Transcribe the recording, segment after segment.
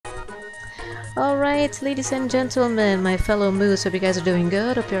Alright, ladies and gentlemen, my fellow Moose, hope you guys are doing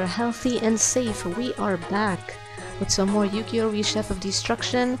good, hope you're healthy and safe. We are back with some more Yu-Gi-Oh! Reshef of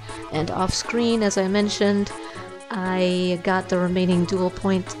Destruction, and off screen, as I mentioned, I got the remaining dual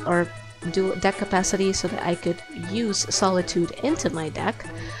point or dual deck capacity so that I could use Solitude into my deck,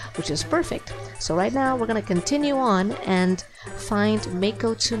 which is perfect. So right now we're gonna continue on and find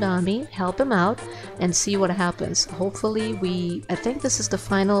Mako Tsunami, help him out, and see what happens. Hopefully I think this is the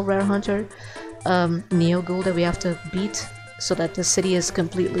final Rare Hunter Neo Ghoul that we have to beat so that the city is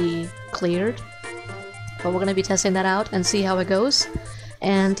completely cleared. But we're gonna be testing that out and see how it goes.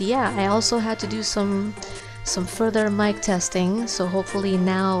 And yeah, I also had to do some further mic testing, so hopefully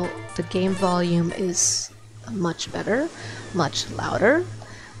now the game volume is much better, much louder,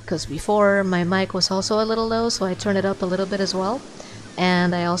 because before my mic was also a little low, so I turned it up a little bit as well.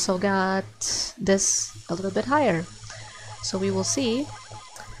 And I also got this a little bit higher, so we will see.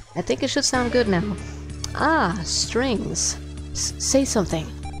 I think it should sound good now. Ah, strings. Say something.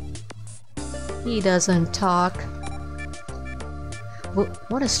 He doesn't talk.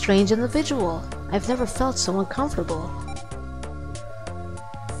 What a strange individual. I've never felt so uncomfortable.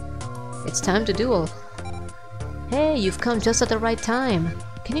 It's time to duel. Hey, you've come just at the right time.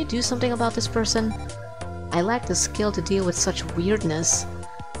 Can you do something about this person? I lack the skill to deal with such weirdness.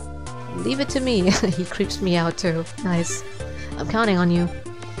 Leave it to me. He creeps me out too. Nice. I'm counting on you.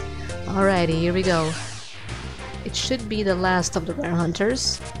 Alrighty, here we go. It should be the last of the Rare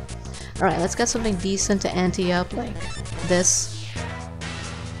Hunters. Alright, let's get something decent to ante up like this.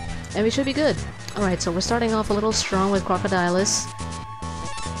 And we should be good. Alright, so we're starting off a little strong with Crocodilus.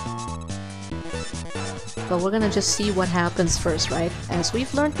 But we're gonna just see what happens first, right? As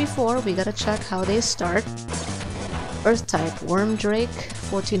we've learned before, we gotta check how they start. Earth type, Worm Drake,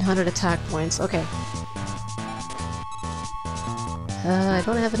 1400 attack points. Okay. I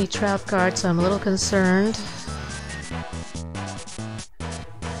don't have any trap cards, so I'm a little concerned.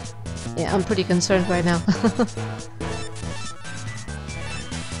 Yeah, I'm pretty concerned right now.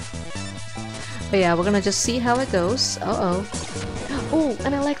 But yeah, we're gonna just see how it goes. Uh-oh. Oh,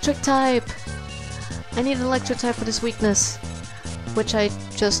 an electric type! I need an electric type for this weakness, which I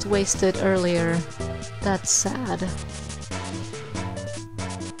just wasted earlier. That's sad.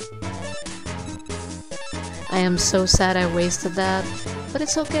 I am so sad I wasted that, but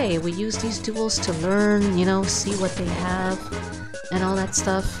it's okay. We use these duels to learn, you know, see what they have, and all that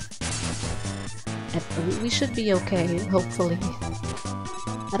stuff. And we should be okay, hopefully.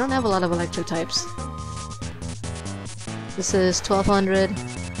 I don't have a lot of electric types. This is 1200.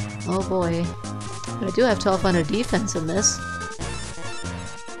 Oh boy. But I do have 1200 defense in this.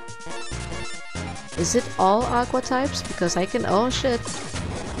 Is it all aqua types? Because I can... Oh shit.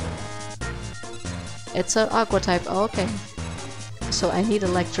 It's an aqua type. Oh, okay. So I need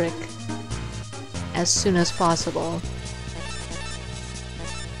electric as soon as possible.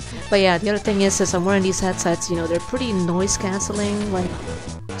 But yeah, the other thing is I'm wearing these headsets, you know, they're pretty noise cancelling, like,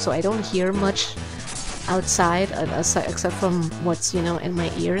 so I don't hear much outside except from what's, you know, in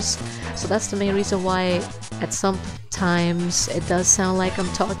my ears. So that's the main reason why at some times it does sound like I'm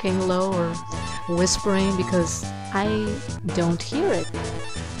talking low or whispering, because I don't hear it,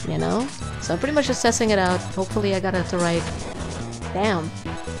 you know? So I'm pretty much just testing it out. Hopefully I got it the right... Damn.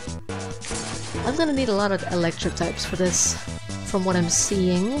 I'm gonna need a lot of electric types for this, from what I'm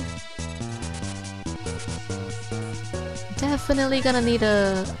seeing. Definitely gonna need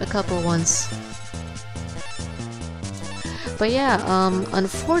a couple ones. But yeah,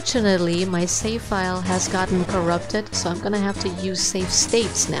 unfortunately my save file has gotten corrupted, so I'm gonna have to use save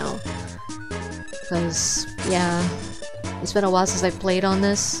states now. Because, yeah, it's been a while since I played on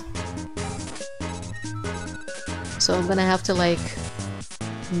this. So I'm gonna have to, like,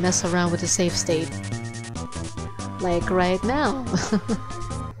 mess around with the save state. Like right now.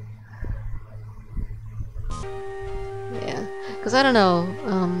 Yeah, because I don't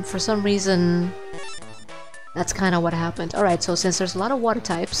know, for some reason that's kind of what happened. Alright, so since there's a lot of water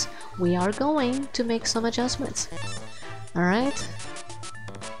types, we are going to make some adjustments. Alright?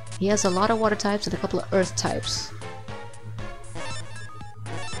 He has a lot of water types and a couple of earth types.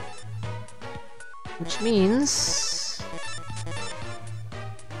 Which means...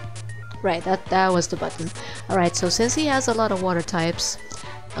 Right, that was the button. Alright, so since he has a lot of water types,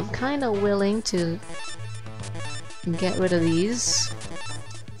 I'm kind of willing to get rid of these.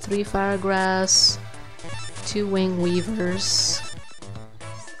 3 Firegrass, 2 Wing Weavers,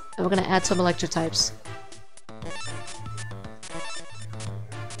 and we're gonna add some electric types.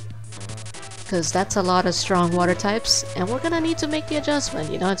 Because that's a lot of strong water types, and we're gonna need to make the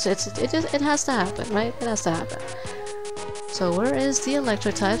adjustment, you know, it has to happen, right? It has to happen. So where is the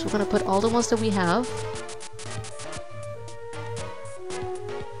electric types? We're gonna put all the ones that we have.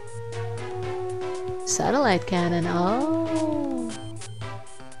 Satellite cannon, oh!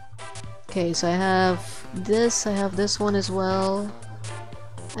 Okay, so I have this one as well.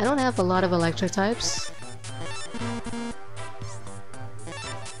 I don't have a lot of electric types.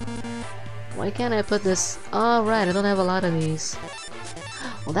 Why can't I put this? Oh, right, I don't have a lot of these.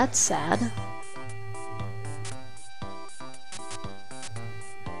 Well, that's sad.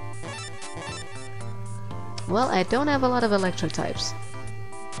 Well, I don't have a lot of electric types.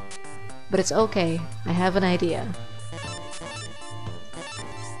 But it's okay, I have an idea.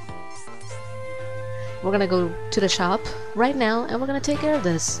 We're gonna go to the shop right now and we're gonna take care of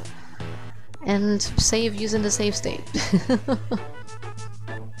this. And save using the save state.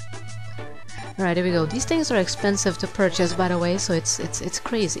 Alright, here we go. These things are expensive to purchase, by the way, so it's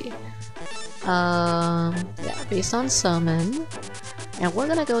crazy. Yeah, based on summon. And we're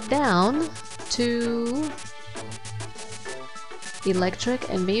gonna go down to electric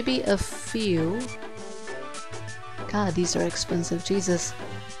and maybe a few. God, these are expensive, Jesus.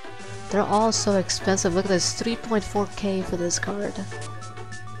 They're all so expensive. Look at this, 3.4k for this card.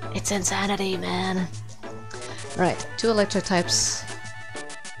 It's insanity, man. Alright, 2 electric types.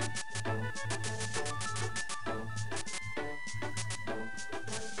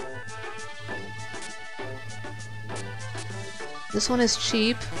 This one is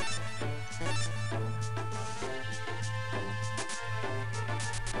cheap.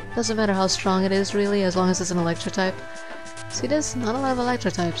 Doesn't matter how strong it is, really, as long as it's an electric type. See this? Not a lot of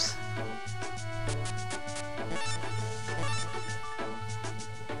electric types.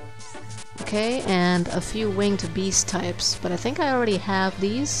 Okay, and a few winged beast types, but I think I already have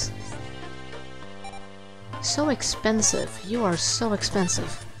these. So expensive. You are so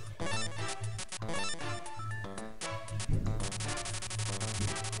expensive.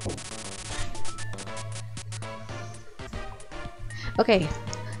 Okay,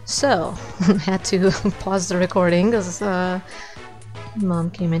 so I had to pause the recording because Mom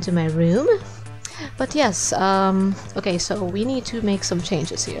came into my room. But yes, okay, so we need to make some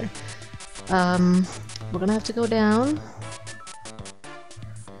changes here. We're gonna have to go down.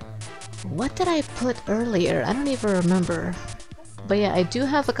 What did I put earlier? I don't even remember. But yeah, I do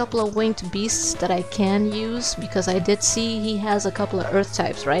have a couple of winged beasts that I can use because I did see he has a couple of earth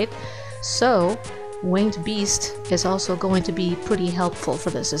types, right? So winged beast is also going to be pretty helpful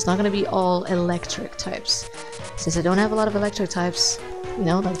for this. It's not going to be all electric types. Since I don't have a lot of electric types, you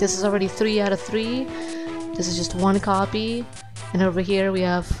know, like this is already 3 out of 3. This is just 1 copy. And over here we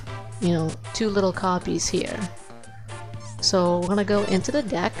have, you know, 2 little copies here. So we're going to go into the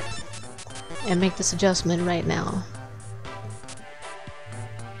deck and make this adjustment right now.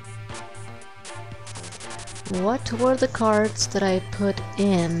 What were the cards that I put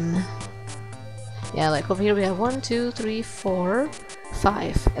in? Yeah, like over here we have 1, 2, 3, 4,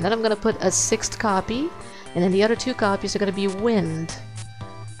 5. And then I'm gonna put a 6th copy, and then the other 2 copies are gonna be wind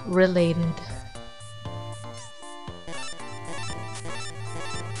related.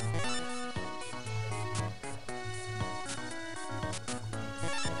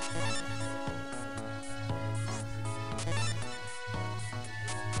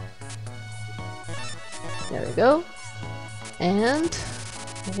 There we go. And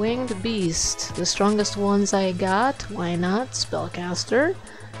winged beast, the strongest ones I got. Why not? Spellcaster.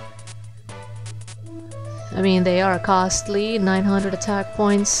 I mean, they are costly. 900 attack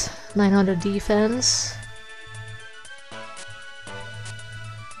points, 900 defense.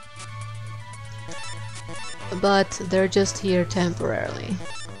 But they're just here temporarily.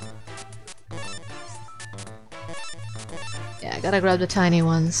 Yeah, I gotta grab the tiny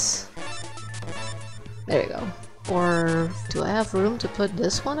ones. There you go. Or do I have room to put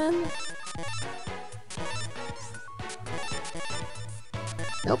this one in?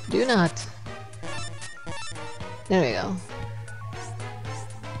 Nope, do not. There we go.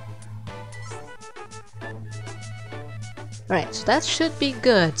 Alright, so that should be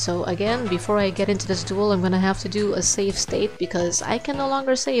good. So again, before I get into this duel, I'm gonna have to do a save state because I can no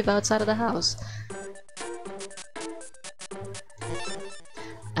longer save outside of the house.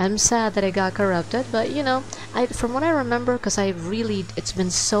 I'm sad that it got corrupted, but you know, from what I remember, because it's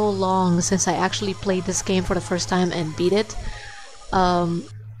been so long since I actually played this game for the first time and beat it.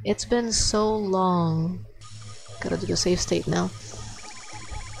 It's been so long. Gotta do the save state now.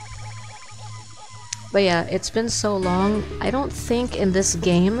 But yeah, it's been so long. I don't think in this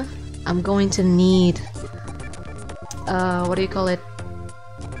game I'm going to need what do you call it?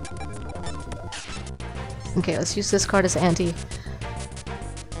 Okay, let's use this card as anti.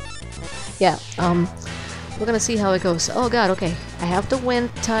 Yeah, we're gonna see how it goes. Oh god, okay. I have the wind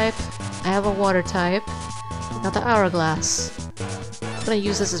type. I have a water type. Got the hourglass. I'm gonna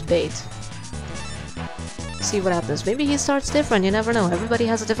use this as bait. See what happens. Maybe he starts different, you never know. Everybody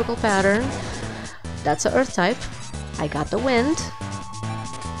has a difficult pattern. That's an earth type. I got the wind.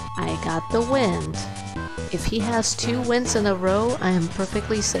 I got the wind. If he has 2 winds in a row, I am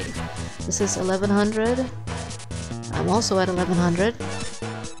perfectly safe. This is 1100. I'm also at 1100.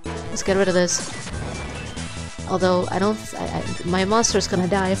 Let's get rid of this. Although I don't, my monster's gonna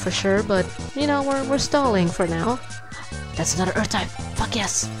die for sure, but you know, we're stalling for now. That's another earth type. Fuck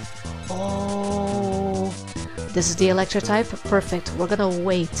yes. Oh, this is the electric type. Perfect. We're gonna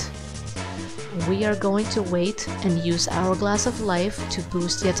wait. We are going to wait and use Hourglass of Life to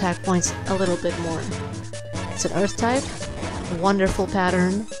boost the attack points a little bit more. It's an earth type. Wonderful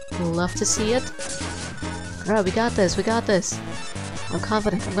pattern. Love to see it. Alright, we got this. We got this. I'm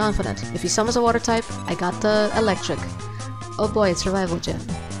confident, I'm confident. If he summons a water type, I got the electric. Oh boy, it's Survival Gem.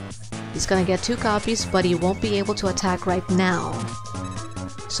 He's gonna get 2 copies, but he won't be able to attack right now.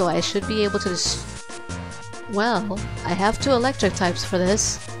 So I should be able to well, I have 2 electric types for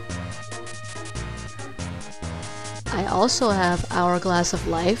this. I also have Hourglass of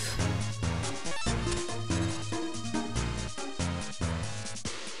Life.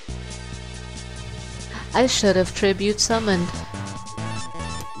 I should have Tribute summoned.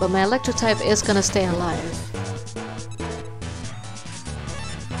 But my electric type is gonna stay alive.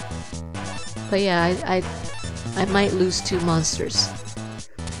 But yeah, I might lose 2 monsters.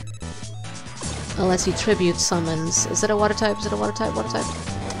 Unless he Tribute summons. Is it a water type? Is it a water type? Water type?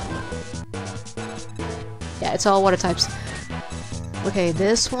 Yeah, it's all water types. Okay,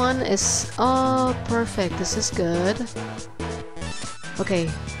 this one is... oh, perfect. This is good. Okay,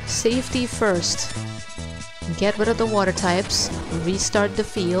 safety first. Get rid of the water types, restart the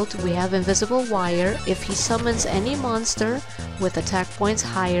field. We have Invisible Wire. If he summons any monster with attack points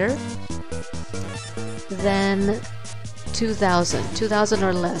higher than 2000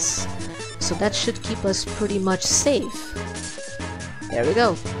 or less. So that should keep us pretty much safe. There we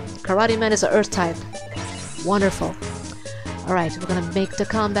go. Karate Man is an earth type. Wonderful. Alright, we're gonna make the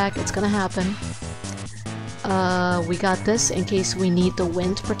comeback. It's gonna happen. We got this in case we need the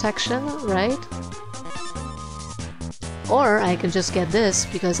wind protection, right? Or I can just get this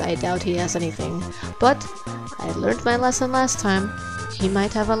because I doubt he has anything. But I learned my lesson last time. He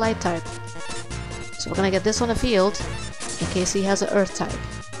might have a light type. So we're gonna get this on the field in case he has an earth type.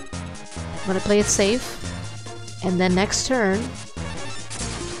 I'm gonna play it safe. And then next turn,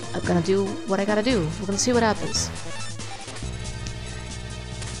 I'm gonna do what I gotta do. We're gonna see what happens.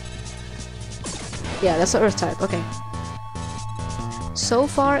 Yeah, that's the earth type. Okay. So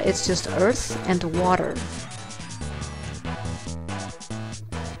far, it's just earth and water.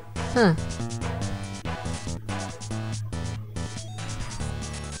 Huh.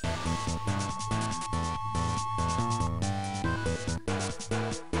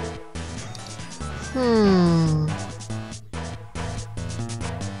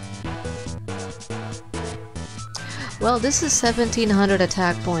 Well, this is 1700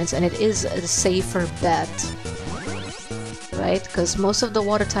 attack points, and it is a safer bet. Right? Because most of the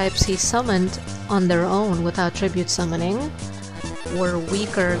water types he summoned on their own without tribute summoning were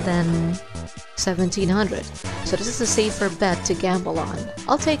weaker than 1700. So this is a safer bet to gamble on.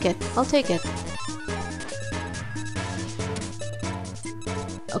 I'll take it. I'll take it.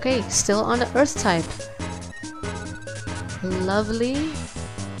 Okay, still on the earth type. Lovely.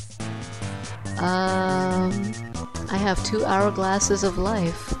 I have 2 hourglasses of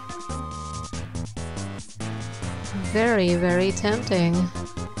life. Very, very tempting.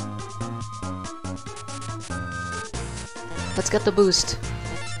 Let's get the boost.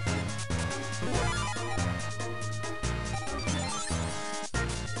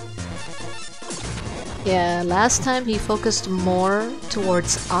 Yeah, last time he focused more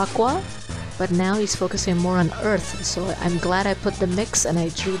towards aqua, but now he's focusing more on earth, so I'm glad I put the mix and I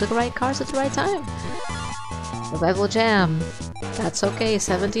drew the right cards at the right time. Revival Jam. That's okay,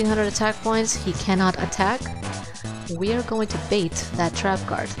 1700 attack points, he cannot attack. We are going to bait that trap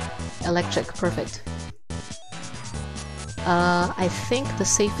card. Electric, perfect. I think the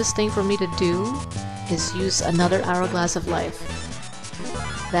safest thing for me to do is use another Hourglass of Life.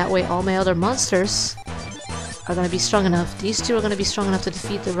 That way all my other monsters are going to be strong enough. These 2 are going to be strong enough to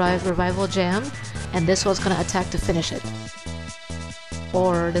defeat the Revival Jam, and this one's going to attack to finish it.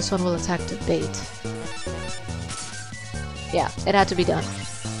 Or this one will attack to bait. Yeah, it had to be done.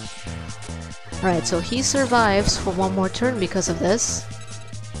 Alright, so he survives for 1 more turn because of this.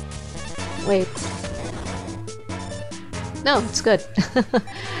 Wait. No, it's good.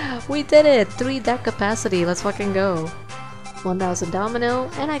 We did it! 3 deck capacity, let's fucking go. 1000 domino,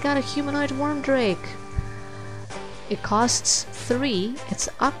 and I got a humanoid worm drake. It costs 3, it's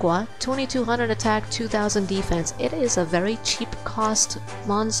aqua, 2200 attack, 2000 defense. It is a very cheap cost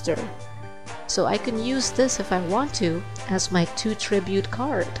monster. So I can use this if I want to as my 2 tribute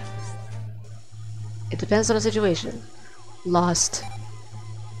card. It depends on the situation. Lost.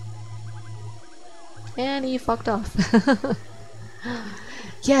 And he fucked off.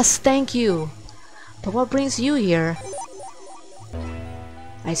 Yes, thank you! But what brings you here?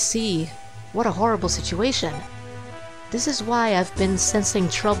 I see. What a horrible situation. This is why I've been sensing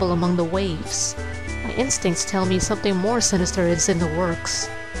trouble among the waves. My instincts tell me something more sinister is in the works.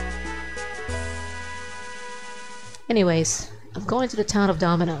 Anyways, I'm going to the town of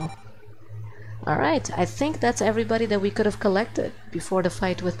Domino. Alright, I think that's everybody that we could have collected before the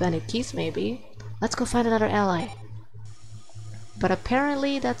fight with Bennett Keith, maybe. Let's go find another ally. But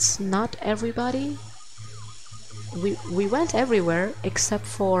apparently that's not everybody. We went everywhere except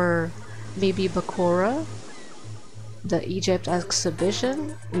for maybe Bakura, the Egypt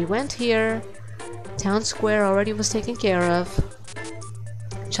exhibition. We went here. Town Square already was taken care of.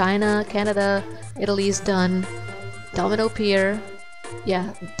 China, Canada, Italy's done. Domino Pier.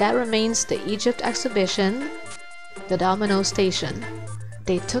 Yeah, that remains the Egypt exhibition, the Domino Station.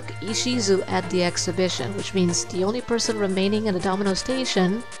 They took Ishizu at the exhibition, which means the only person remaining in the Domino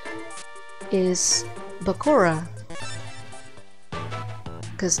Station is Bakura.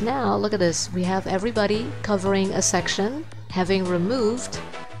 Because now, look at this, we have everybody covering a section, having removed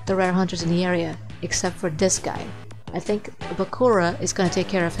the rare hunters in the area, except for this guy. I think Bakura is gonna take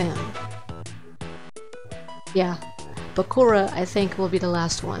care of him. Yeah, Bakura I think will be the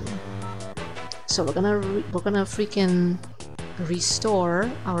last one. So we're gonna freaking restore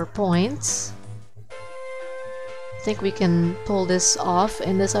our points. I think we can pull this off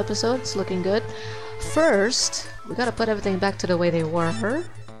in this episode. It's looking good. First, we gotta put everything back to the way they were.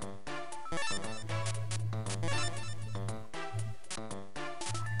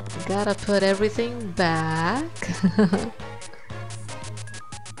 We gotta put everything back.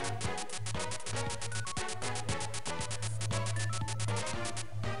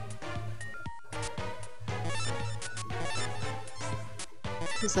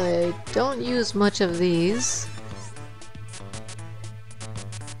 Because I don't use much of these.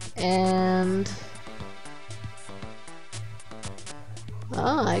 And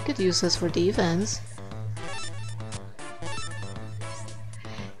oh, I could use this for defense.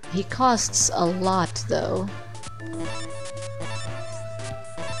 He costs a lot though.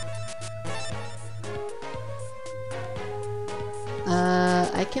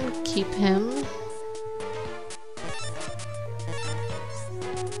 I can keep him.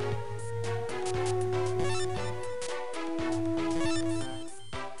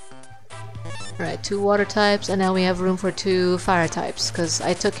 Alright, 2 water types, and now we have room for 2 fire types, because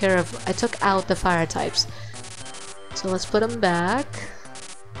I took out the fire types. So let's put them back.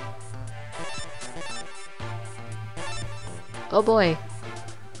 Oh boy.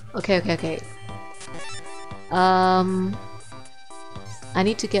 Okay. I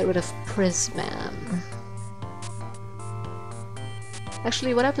need to get rid of Prisman.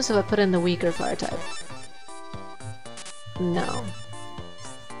 Actually, what happens if I put in the weaker fire type? No.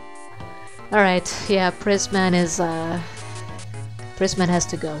 Alright, yeah, Prisman is, Prisman has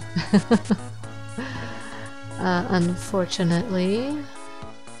to go. Unfortunately.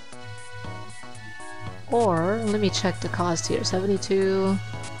 Or, let me check the cost here, 72...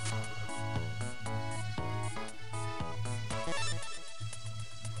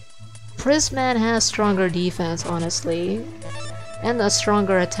 Prisman has stronger defense, honestly, and a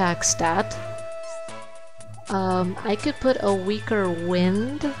stronger attack stat. I could put a weaker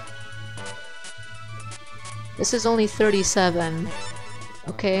wind. This is only 37,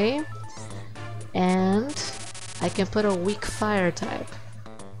 okay? And I can put a weak fire type.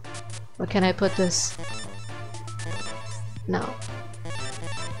 Or can I put this? No.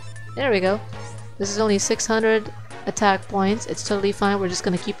 There we go. This is only 600 attack points. It's totally fine. We're just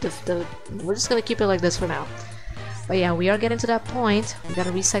gonna keep we're just gonna keep it like this for now. But yeah, we are getting to that point. We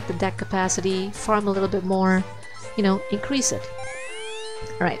gotta reset the deck capacity, farm a little bit more, you know, increase it.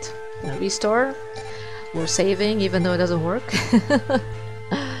 Alright, gonna restore. We're saving even though it doesn't work.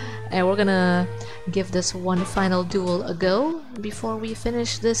 And we're gonna give this one final duel a go before we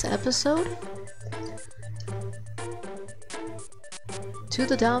finish this episode. To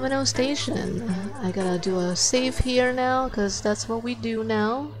the Domino Station. I gotta do a save here now, because that's what we do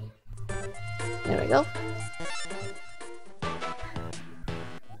now. There we go.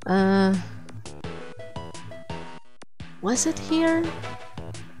 Was it here?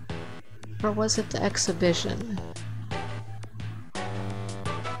 Or was it the exhibition?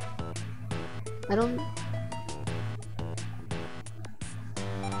 I don't...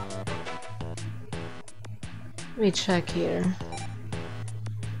 Let me check here.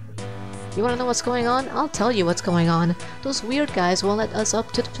 You wanna know what's going on? I'll tell you what's going on. Those weird guys won't let us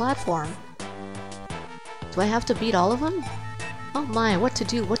up to the platform. Do I have to beat all of them? Oh my, what to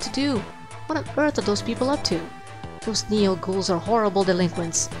do, what to do? What on earth are those people up to? Those neo-ghouls are horrible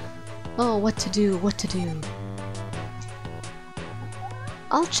delinquents. Oh, what to do, what to do?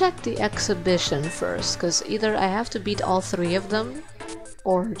 I'll check the exhibition first, because either I have to beat all three of them,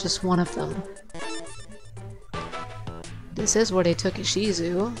 or just one of them. This is where they took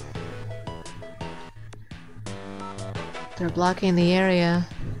Ishizu. They're blocking the area.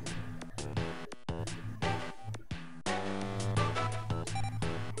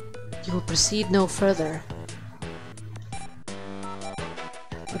 You will proceed no further.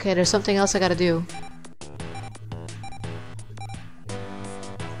 Okay, there's something else I gotta do.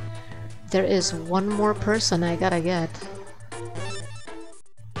 There is one more person I gotta get.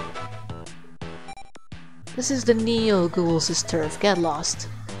 This is the Neo-Ghouls' turf. Get lost.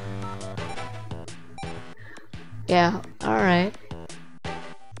 Yeah, alright.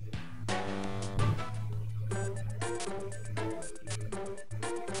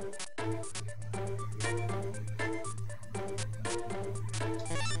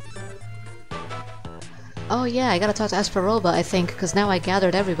 Oh yeah, I gotta talk to Asperoba, I think, because now I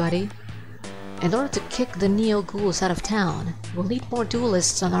gathered everybody. In order to kick the Neo-Ghouls out of town, we'll need more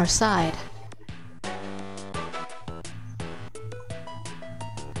duelists on our side.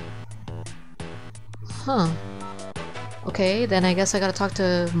 Huh. Okay, then I guess I gotta talk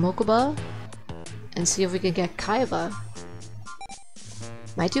to Mokuba and see if we can get Kaiba.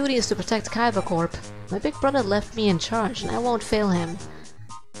 My duty is to protect Kaiba Corp. My big brother left me in charge and I won't fail him.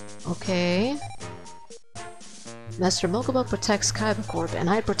 Okay. Master Mokuba protects Kaiba Corp and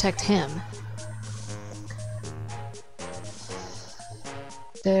I protect him.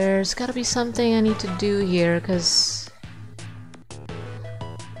 There's gotta be something I need to do here, cause...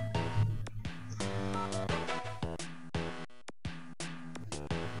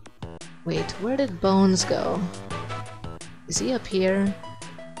 Wait, where did Bones go? Is he up here?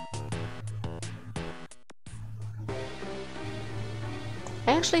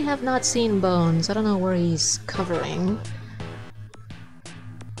 I actually have not seen Bones. I don't know where he's covering.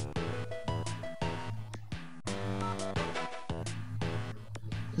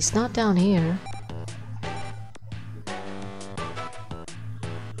 He's not down here.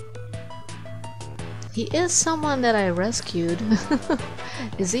 He is someone that I rescued.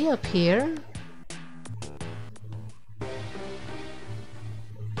 Is he up here?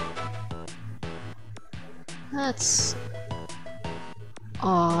 That's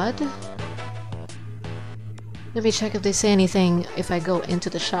odd. Let me check if they say anything if I go into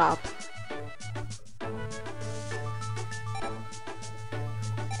the shop.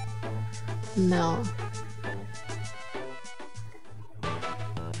 No.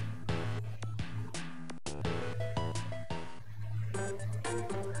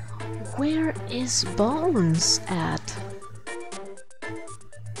 Where is Bones at?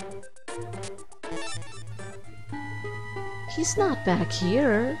 He's not back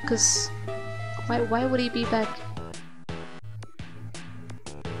here, cause why would he be back?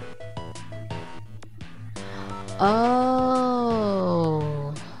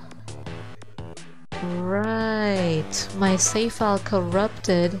 Oh, right. My save file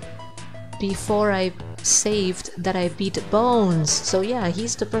corrupted before I saved that I beat Bones. So yeah,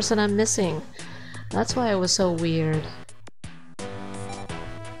 he's the person I'm missing. That's why it was so weird.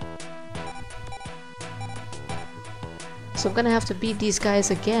 So I'm gonna have to beat these guys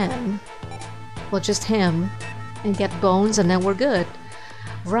again. Well, just him. And get Bones and then we're good.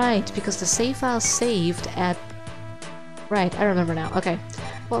 Right, because the save file saved at... Right, I remember now. Okay.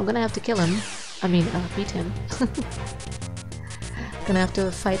 Well, I'm gonna have to kill him. I mean, beat him. Gonna have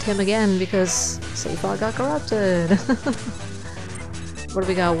to fight him again because save file got corrupted. What do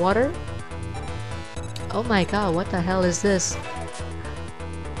we got? Water? Oh my god, what the hell is this?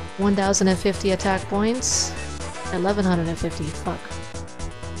 1050 attack points? 1150, fuck.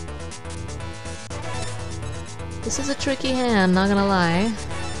 This is a tricky hand, not gonna lie.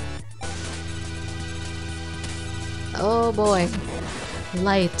 Oh boy.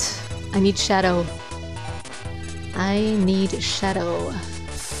 Light. I need shadow. I need shadow.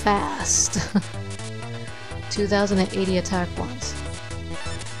 Fast. 2080 attack points.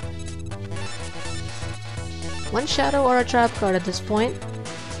 One shadow or a trap card at this point.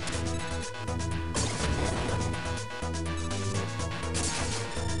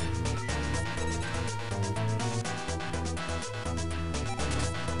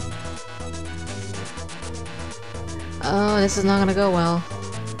 Oh, this is not gonna go well.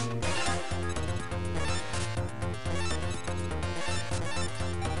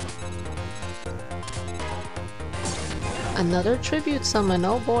 Another tribute summon,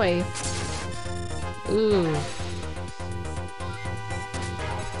 oh boy. Ooh.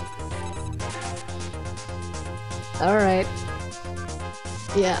 Alright.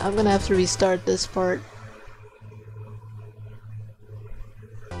 Yeah, I'm gonna have to restart this part.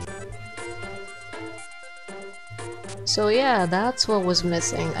 So yeah, that's what was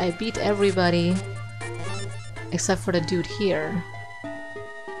missing. I beat everybody except for the dude here.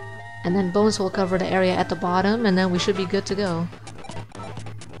 And then Bones will cover the area at the bottom, and then we should be good to go.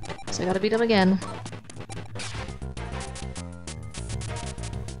 So I gotta beat him again.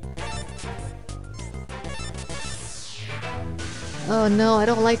 Oh no, I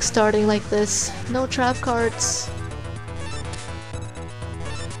don't like starting like this. No trap cards.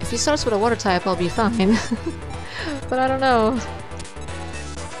 If he starts with a water type, I'll be fine. But I don't know.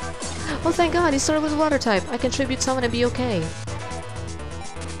 Oh thank god, he started with water type. I can tribute summon and be okay.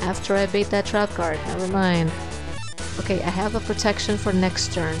 After I bait that trap card, never mind. Okay, I have a protection for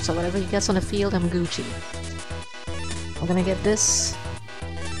next turn, so whatever he gets on the field, I'm Gucci. I'm gonna get this.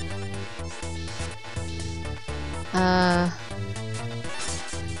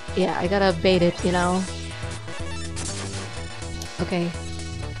 Yeah, I gotta bait it, you know. Okay.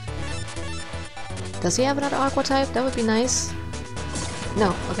 Does he have another aqua type? That would be nice.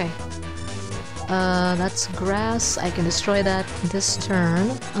 No, okay. That's grass. I can destroy that this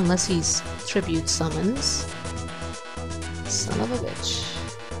turn, unless he's tribute summons. Son of a bitch.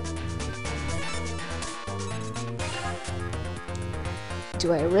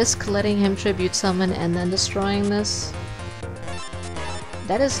 Do I risk letting him tribute summon and then destroying this?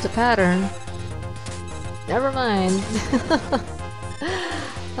 That is the pattern. Never mind.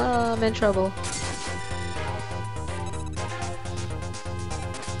 Oh, I'm in trouble.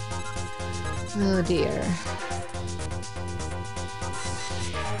 Oh dear.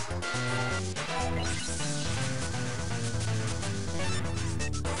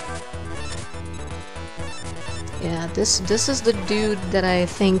 Yeah, this is the dude that I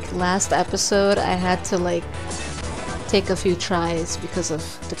think last episode I had to like take a few tries because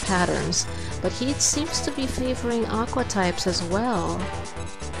of the patterns, but he seems to be favoring aqua types as well.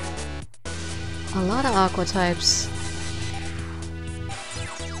 A lot of aqua types.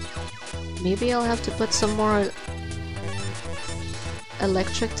 Maybe I'll have to put some more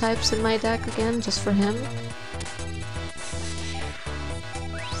electric types in my deck again, just for him.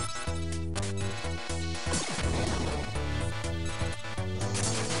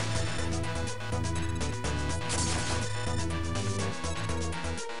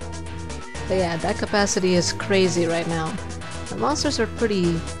 But yeah, that capacity is crazy right now. The monsters are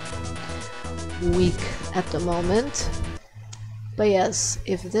pretty weak at the moment. But yes,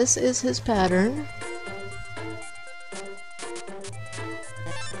 if this is his pattern,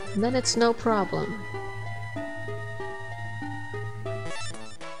 then it's no problem.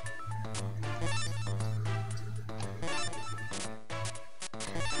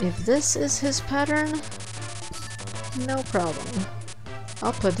 If this is his pattern, no problem.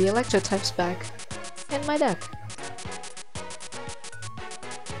 I'll put the electro types back in my deck.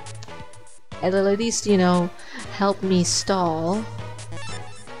 It'll at least, you know, help me stall.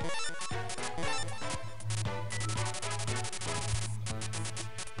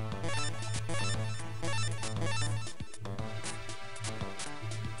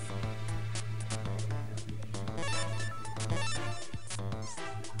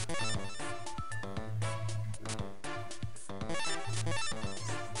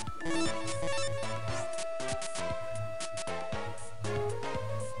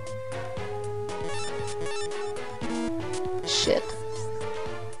 Shit.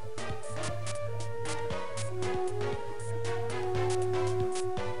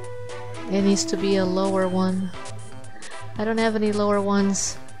 It needs to be a lower one. I don't have any lower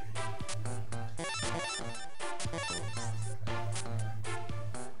ones.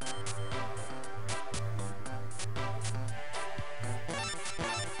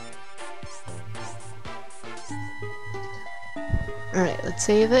 Alright, let's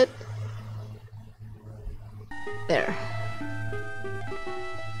save it. There.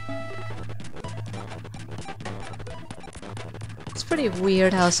 It's pretty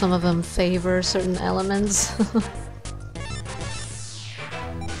weird how some of them favor certain elements.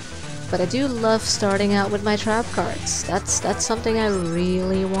 But I do love starting out with my trap cards. That's something I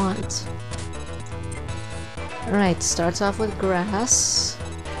really want. Alright, starts off with grass.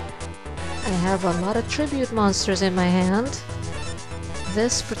 I have a lot of tribute monsters in my hand.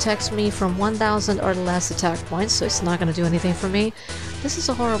 This protects me from 1000 or less attack points, so it's not gonna do anything for me. This is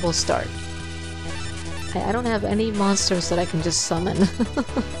a horrible start. I don't have any monsters that I can just summon.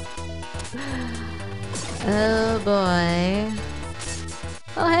 Oh boy.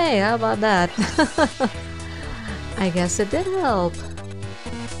 Oh hey, how about that? I guess it did help.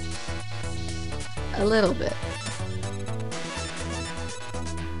 A little bit.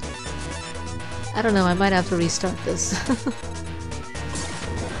 I don't know, I might have to restart this.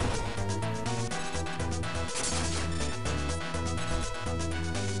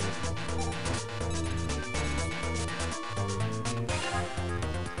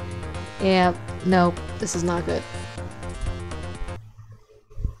 Yeah, nope, this is not good.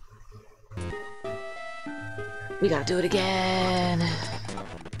 We gotta do it again.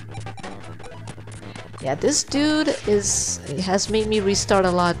 Yeah, this dude has made me restart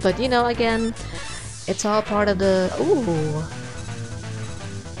a lot, but you know, again, it's all part of the... Ooh.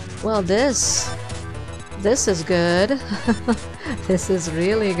 Well, this is good. This is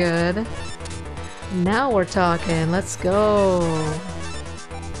really good. Now we're talking, let's go.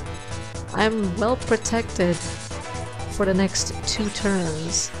 I'm well protected for the next 2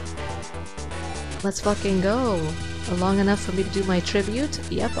 turns. Let's fucking go. Long enough for me to do my tribute?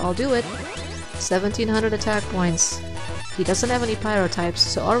 Yep, I'll do it. 1700 attack points. He doesn't have any pyro types,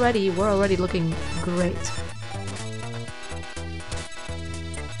 so we're already looking great.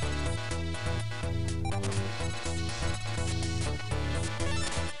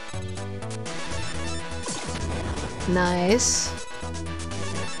 Nice.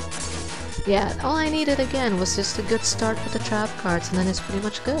 Yeah, all I needed again was just a good start with the trap cards, and then it's pretty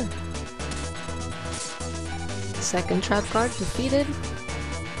much good. Second trap card defeated.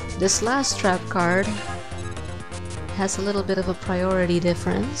 This last trap card has a little bit of a priority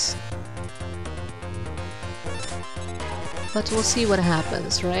difference. But we'll see what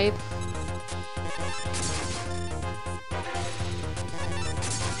happens, right?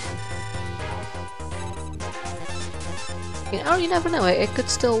 You never know, it could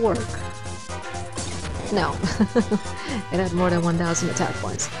still work. No. It had more than 1000 attack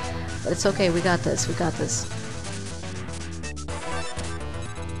points. But it's okay, we got this, we got this.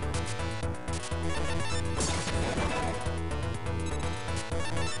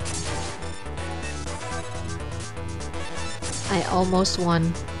 I almost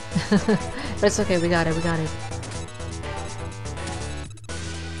won. But it's okay, we got it, we got it.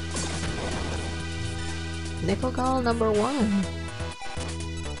 Nickel Gall number 1.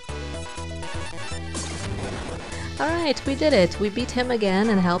 Alright, we did it. We beat him again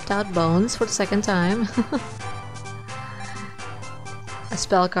and helped out Bones for the second time. A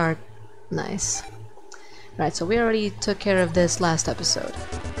spell card. Nice. Right, so we already took care of this last episode.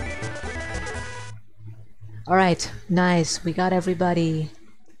 Alright, nice. We got everybody.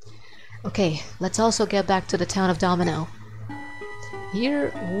 Okay, let's also get back to the town of Domino.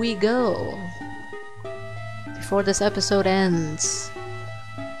 Here we go. Before this episode ends,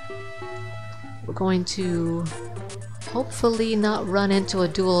 we're going to hopefully not run into a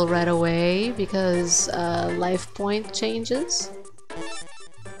duel right away because life point changes.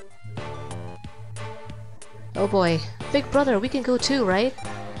 Oh boy. Big brother, we can go too, right?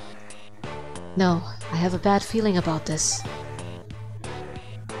 No, I have a bad feeling about this.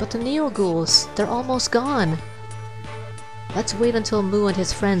 But the Neo-Ghouls, they're almost gone. Let's wait until Moo and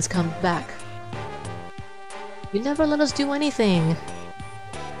his friends come back. You never let us do anything.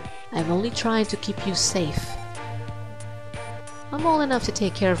 I'm only trying to keep you safe. I'm old enough to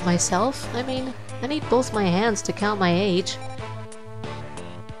take care of myself. I mean, I need both my hands to count my age.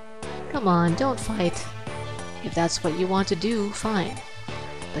 Come on, don't fight. If that's what you want to do, fine.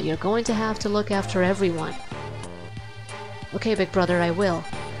 But you're going to have to look after everyone. Okay, big brother, I will.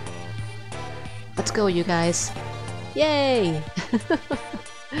 Let's go, you guys. Yay!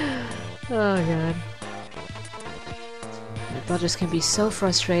 Oh god. My brothers can be so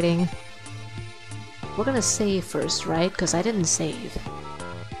frustrating. We're gonna save first, right? Because I didn't save.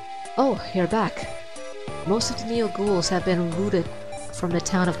 Oh, you're back. Most of the Neo-Ghouls have been looted from the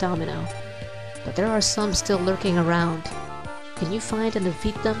town of Domino. But there are some still lurking around. Can you find and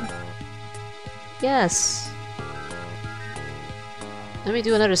defeat them? Yes! Let me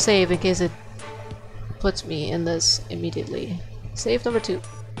do another save in case it puts me in this immediately. Save number 2.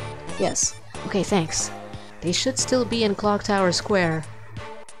 Yes. Okay, thanks. They should still be in Clock Tower Square.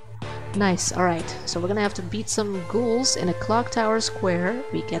 Nice, alright. So we're gonna have to beat some ghouls in a Clock Tower Square.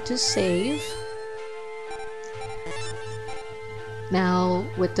 We get to save. Now,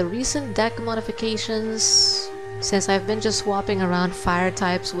 with the recent deck modifications, since I've been just swapping around fire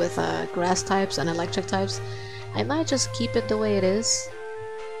types with grass types and electric types, I might just keep it the way it is.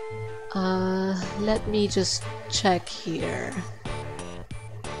 Let me just check here.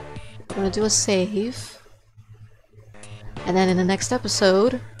 I'm gonna do a save. And then in the next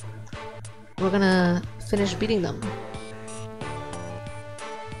episode, we're gonna finish beating them.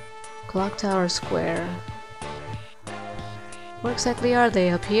 Clock Tower Square. Where exactly are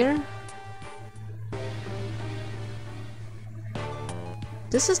they? Up here?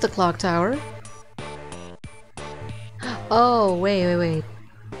 This is the clock tower. Oh, wait.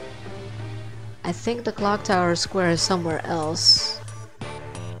 I think the clock tower square is somewhere else.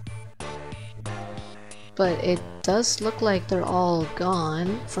 But it does look like they're all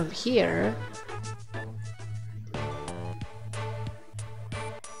gone from here.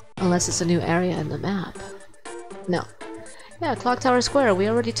 Unless it's a new area in the map. No. Yeah, clock tower square, we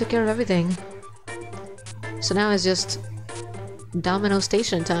already took care of everything. So now it's just Domino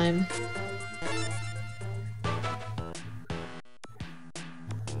Station time.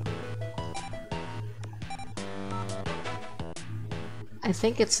 I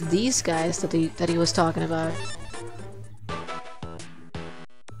think it's these guys that he was talking about.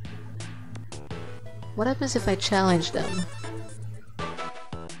 What happens if I challenge them?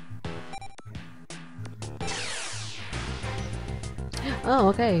 Oh,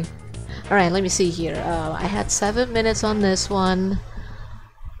 okay. Alright, let me see here. I had 7 minutes on this one.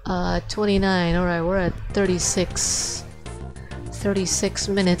 29. Alright, we're at 36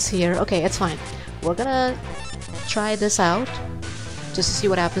 minutes here. Okay, it's fine. We're gonna try this out just to see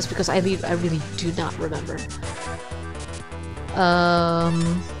what happens because I really do not remember.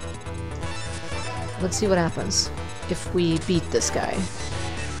 Let's see what happens if we beat this guy.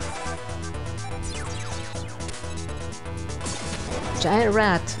 Giant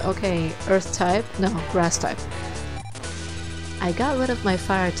rat. Okay, earth type. No, grass type. I got rid of my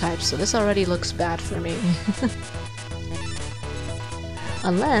fire type, so this already looks bad for me.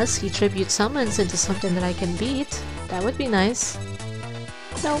 Unless he tribute summons into something that I can beat. That would be nice.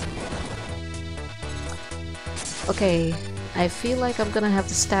 Nope. Okay, I feel like I'm gonna have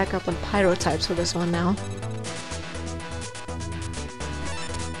to stack up on pyro types for this one now.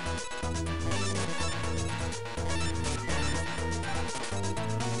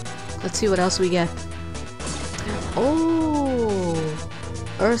 Let's see what else we get. Oh!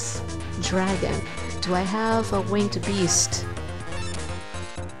 Earth Dragon. Do I have a winged beast?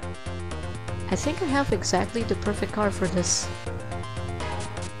 I think I have exactly the perfect card for this.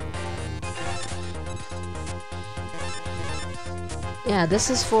 Yeah, this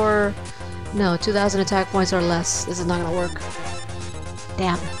is for... No, 2000 attack points or less. This is not gonna work.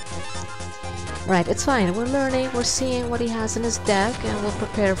 Damn. Right, it's fine. We're learning, we're seeing what he has in his deck, and we'll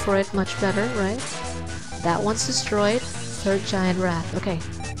prepare for it much better, right? That one's destroyed. Third giant rat. Okay.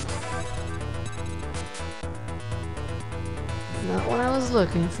 Not what I was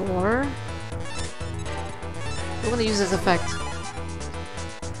looking for. I'm gonna use this effect.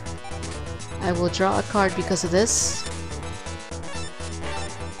 I will draw a card because of this.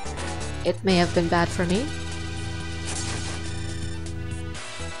 It may have been bad for me.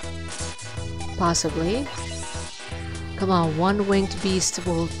 Possibly. Come on, one winged beast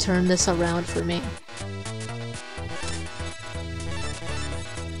will turn this around for me.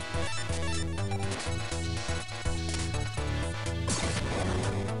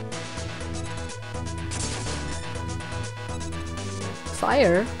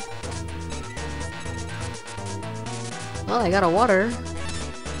 Fire? Well, I got a water.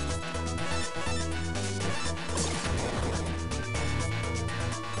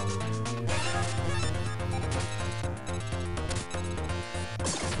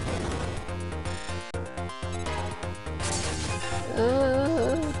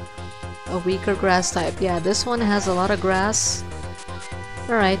 A weaker grass type. Yeah, this one has a lot of grass.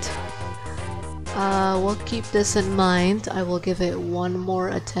 Alright. We'll keep this in mind. I will give it one more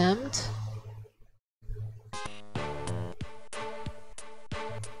attempt.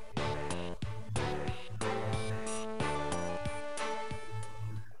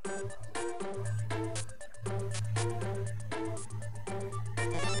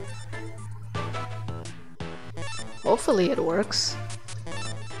 Hopefully it works.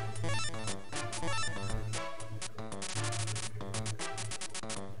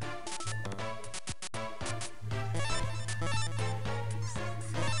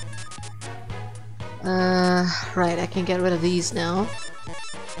 Right, I can get rid of these now.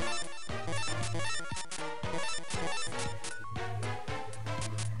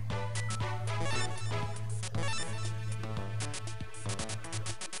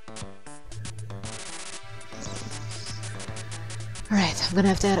 Alright, I'm gonna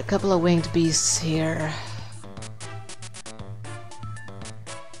have to add a couple of winged beasts here.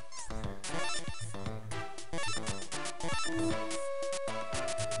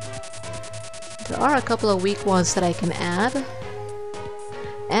 There are a couple of weak ones that I can add,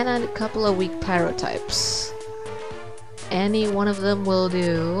 and a couple of weak pyrotypes. Any one of them will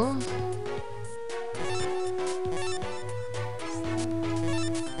do.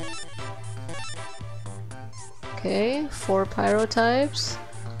 Okay, 4 pyrotypes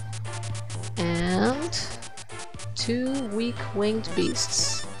and 2 weak winged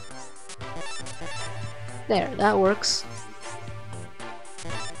beasts. There, that works.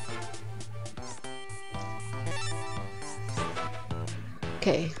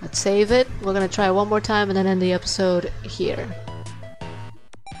 Okay, let's save it. We're gonna try one more time and then end the episode here.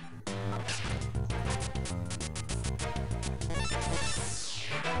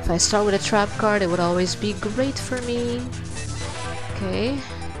 If I start with a trap card, it would always be great for me. Okay.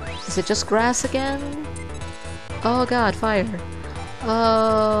 Is it just grass again? Oh god, fire.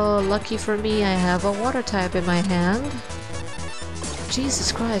 Oh, lucky for me, I have a water type in my hand.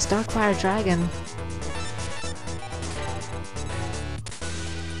 Jesus Christ, Dark Fire Dragon.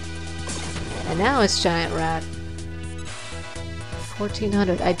 And now it's Giant Rat.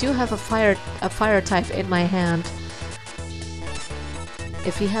 1400. I do have a fire type in my hand.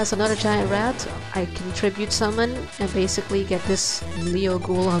 If he has another Giant Rat, I can tribute summon and basically get this Leo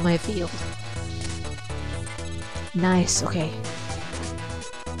Ghoul on my field. Nice, okay.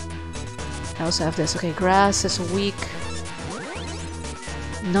 I also have this. Okay, Grass is weak.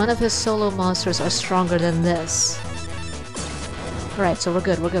 None of his solo monsters are stronger than this. Alright, so we're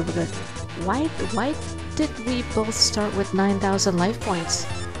good, we're good, we're good. Why did we both start with 9,000 life points?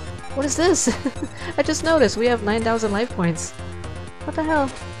 What is this? I just noticed we have 9,000 life points. What the hell?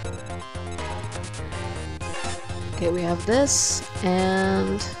 Okay, we have this,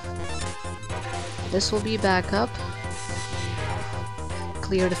 and this will be backup.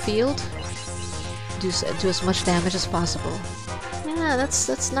 Clear the field. Do as much damage as possible. Yeah,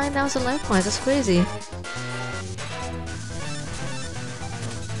 that's 9,000 life points. That's crazy.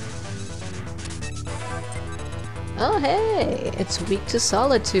 Oh hey, it's weak to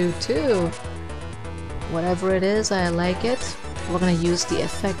Solitude too. Whatever it is, I like it. We're gonna use the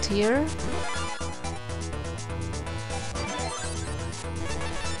effect here.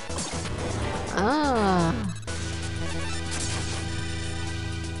 Ah,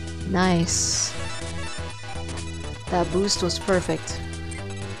 nice. That boost was perfect.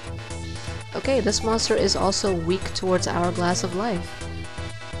 Okay, this monster is also weak towards Hourglass of Life.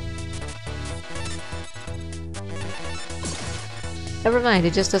 Never mind,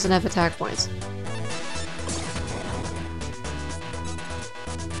 it just doesn't have attack points.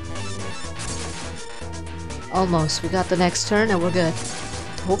 Almost. We got the next turn and we're good.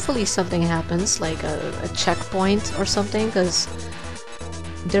 Hopefully something happens, like a checkpoint or something, because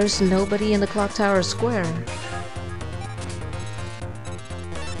there's nobody in the Clock Tower Square.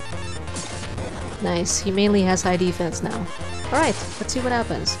 Nice. He mainly has high defense now. Alright, let's see what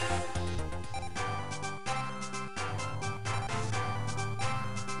happens.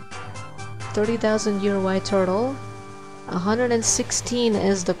 $30,000 white turtle. 116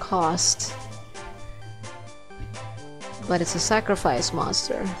 is the cost. But it's a sacrifice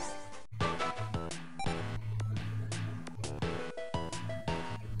monster.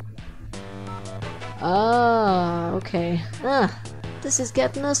 Ah, okay. Ah, this is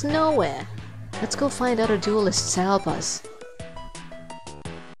getting us nowhere. Let's go find other duelists to help us.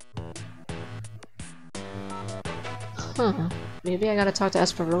 Huh. Maybe I gotta talk to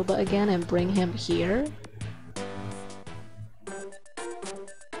Esperoba again and bring him here?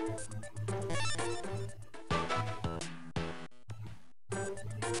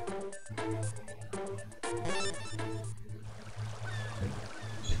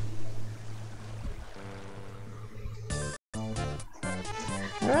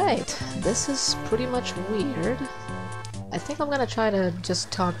 Alright, this is pretty much weird. I think I'm gonna try to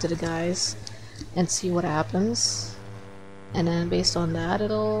just talk to the guys and see what happens. And then based on that,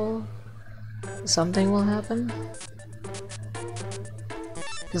 something will happen.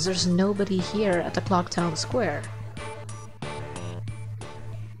 Because there's nobody here at the Clock Town Square.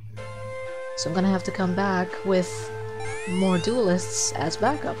 So I'm gonna have to come back with more duelists as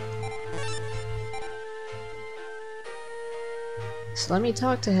backup. So let me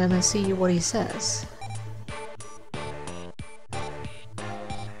talk to him and see what he says.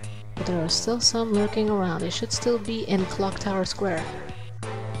 But there are still some lurking around. They should still be in Clock Tower Square.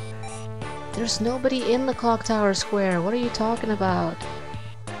 There's nobody in the Clock Tower Square. What are you talking about?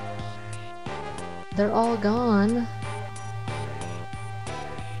 They're all gone.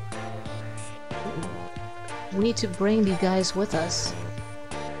 We need to bring the guys with us.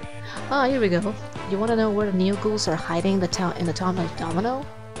 Ah, here we go. You want to know where the Neo Ghouls are hiding in the town of Domino?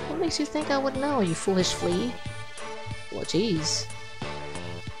 Well, makes you think I would know, you foolish flea? Well, jeez.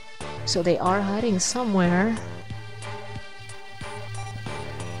 So they are hiding somewhere.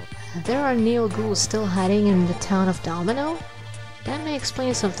 There are Neo ghouls still hiding in the town of Domino? That may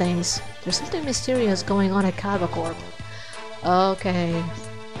explain some things. There's something mysterious going on at Corp. Okay.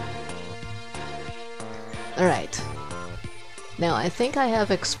 Alright. Now I think I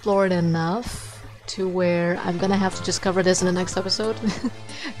have explored enough to where I'm gonna have to just cover this in the next episode.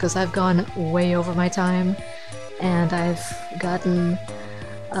 Because I've gone way over my time. And I've gotten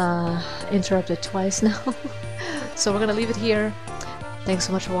interrupted twice now. So we're gonna leave it here. Thanks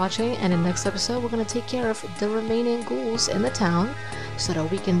so much for watching, and in the next episode we're gonna take care of the remaining ghouls in the town so that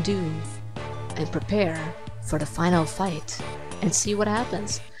we can do and prepare for the final fight and see what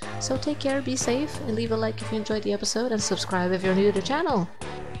happens. So take care, be safe, and leave a like if you enjoyed the episode, and subscribe if you're new to the channel,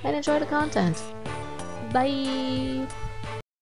 and enjoy the content. Bye!